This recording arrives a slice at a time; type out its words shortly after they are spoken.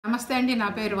నమస్తే అండి, నా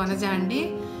పేరు వనజ అండి.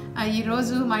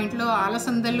 ఈరోజు మా ఇంట్లో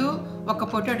అలసందలు ఒక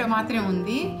పొటాటో మాత్రమే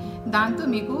ఉంది. దాంతో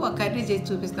మీకు ఒక కర్రీ చేసి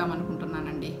చూపిస్తాం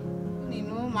అనుకుంటున్నానండి.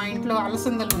 నేను మా ఇంట్లో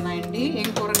అలసందలు ఉన్నాయండి, ఏం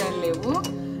కూరగాయలు లేవు.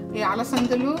 ఈ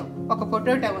అలసందలు ఒక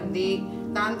పొటాటో ఉంది,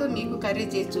 దాంతో మీకు కర్రీ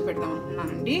చేసి చూపెడదాం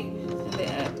అనుకున్నానండి.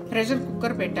 ప్రెషర్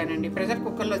కుక్కర్ పెట్టానండి, ప్రెషర్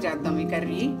కుక్కర్లో చేద్దాం ఈ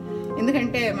కర్రీ.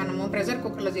 ఎందుకంటే మనము ప్రెషర్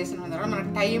కుక్కర్లో చేసిన తర్వాత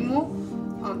మనకు టైము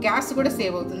గ్యాస్ కూడా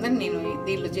సేవ్ అవుతుందని నేను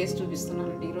దీనిలో చేసి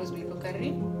చూపిస్తున్నానండి ఈరోజు మీకు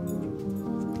కర్రీ.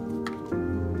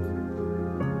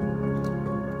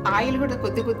 ఆయిల్ కూడా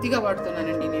కొద్దిగా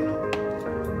వాడుతున్నానండి, నేను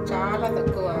చాలా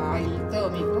తక్కువ ఆయిల్తో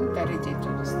మీకు కర్రీ చేసి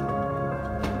చూపిస్తాను.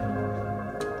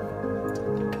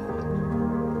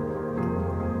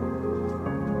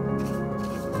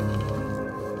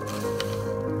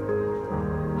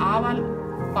 ఆవాలు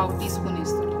 1/2 టీ స్పూన్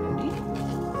వేస్తున్నానండి,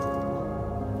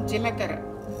 జీలకర్ర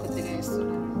కొద్దిగా వేస్తున్నానండి,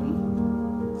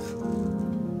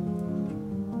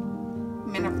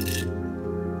 మినపప్పు,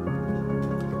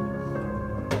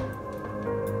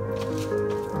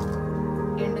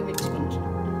 ఎండుమిర్చి కొంచెం,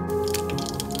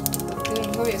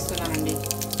 ఇంకో వేస్తున్నానండి,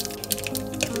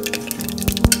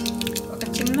 ఒక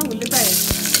చిన్న ఉల్లిపాయ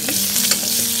వేస్తున్నానండి,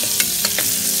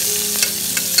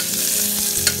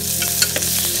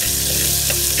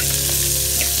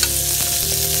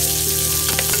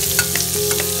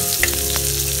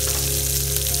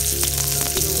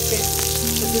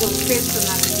 కొద్దిగా ఉప్పు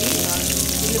వేస్తున్నానండి,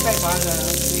 ఉల్లిపాయ బాగా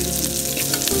వేగుతుంది.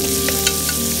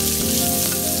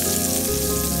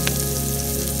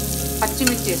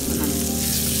 పచ్చిమిర్చి వేస్తున్నాను,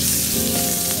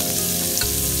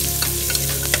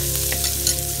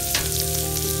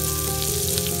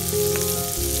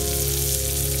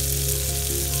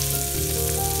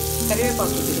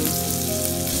 కరివేపాకు కొద్దిగా వేస్తున్నాను.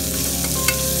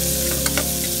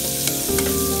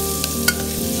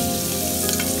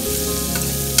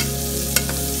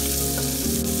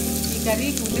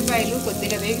 కర్రీకి ఉల్లిపాయలు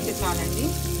కొద్దిగా వేగితే చాలండి.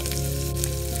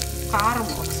 కారం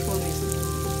 1 స్పూన్ వేస్తున్నాను,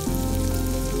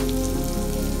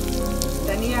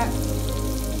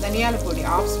 ధనియాల పొడి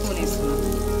 1/2 స్పూన్ వేస్తున్నాను,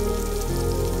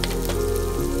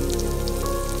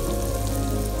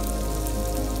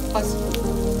 పసుపు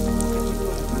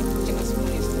చిన్న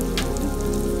స్పూన్ వేస్తున్నాను,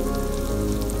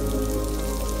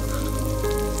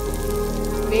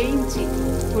 వేయించి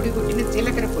పొడి కొట్టిన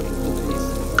జీలకర్ర పొడి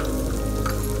వేస్తున్నాను,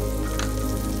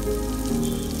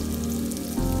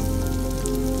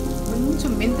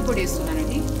 కొంచెం మెంతి పొడి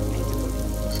వేస్తున్నానండి,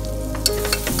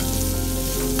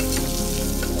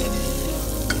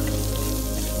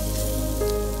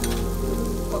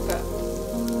 ఒక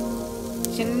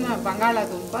చిన్న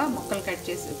బంగాళాదుంప ముక్కలు కట్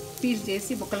చేసి పీల్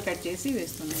చేసి ముక్కలు కట్ చేసి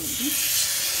వేస్తున్నానండి.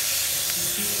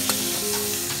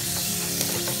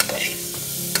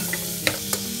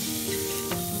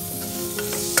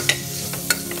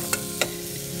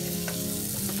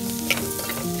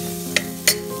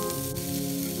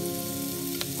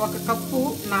 ఒక కప్పు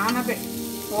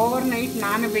ఓవర్ నైట్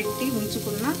నానబెట్టి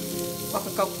ఉంచుకున్న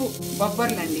 1 కప్పు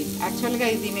బొబ్బర్లు అండి. యాక్చువల్గా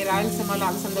దీన్ని రాయలసీమలో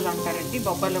అలసందలు అంటారండి,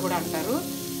 బొబ్బర్లు కూడా అంటారు.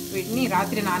 వీటిని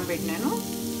రాత్రి నానబెట్టినాను.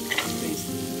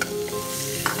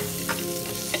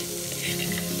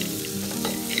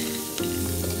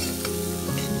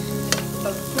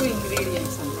 తక్కువ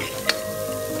ఇంగ్రీడియంట్స్ అన్నమాట.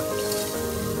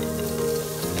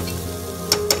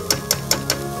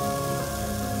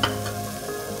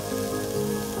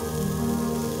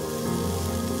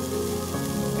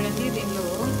 దీనిలో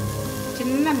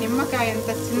చిన్న నిమ్మకాయ అంత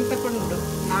చింతపండు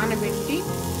నానబెట్టి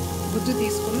గుజ్జు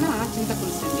తీసుకున్న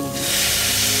చింతపులుసు అండి.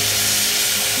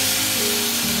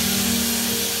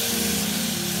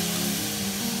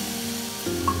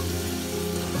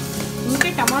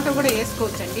 ఇంకే టమాటో కూడా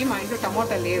వేసుకోవచ్చండి, మా ఇంట్లో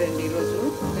టమాటా లేదండి ఈరోజు,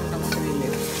 టమాటా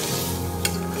వేయలేదు,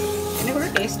 అయినా కూడా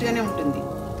టేస్ట్గానే ఉంటుంది.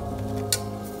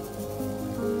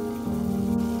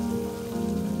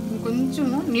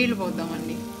 ఇంకొంచెము నీళ్ళు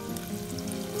పోద్దామండి.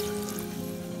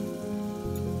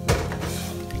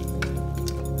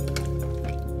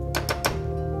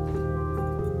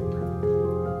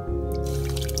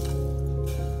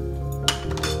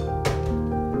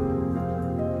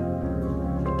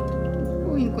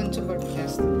 ఇంకొంచెం పట్టు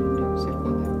చేస్తానండి,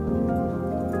 సరిపోతుంది.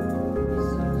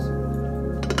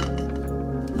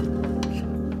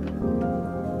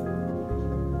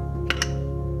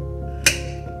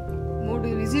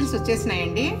 3 విజిల్స్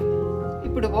వచ్చేసినాయండి.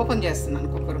 ఇప్పుడు ఓపెన్ చేస్తున్నాను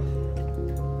కుక్కర్.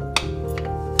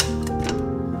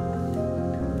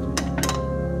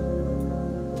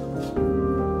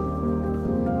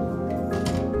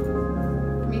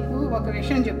 మీకు ఒక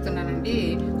విషయం చెప్తున్నానండి,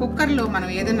 కుక్కర్లో మనం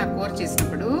ఏదైనా కూర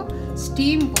చేసినప్పుడు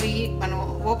స్టీమ్ పోయి మనం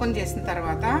ఓపెన్ చేసిన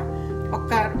తర్వాత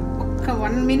ఒక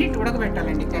 1 మినిట్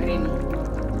ఉడకబెట్టాలండి కర్రీని.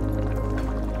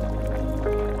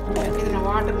 ఏదైనా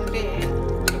వాటర్ ఉంటే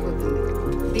అయిపోతుంది.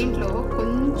 దీంట్లో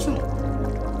కొంచెం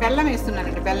బెల్లం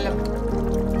వేస్తున్నానండి, బెల్లం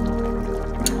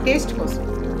టేస్ట్ కోసం.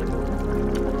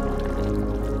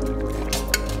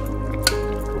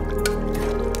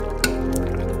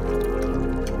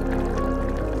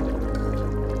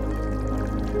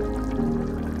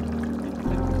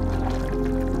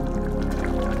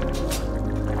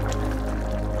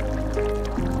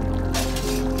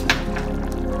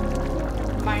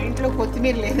 మా ఇంట్లో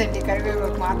కొత్తిమీర లేదండి,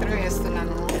 కరివేపాకు మాత్రమే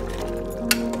వేస్తున్నాను.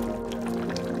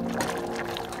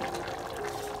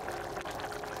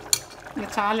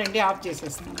 చాలండి, ఆఫ్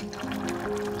చేసేస్తాను.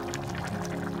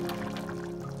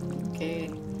 ఓకే,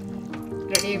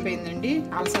 రెడీ అయిపోయిందండి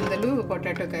అలసందలు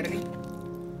పొటాటో కర్రీ.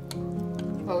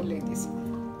 బౌల్లో తీసి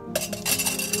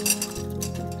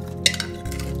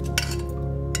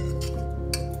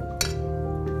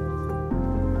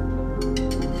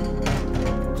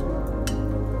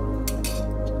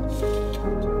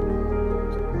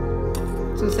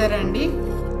చూసారా అండి,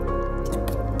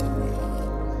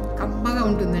 కమ్మగా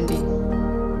ఉంటుందండి.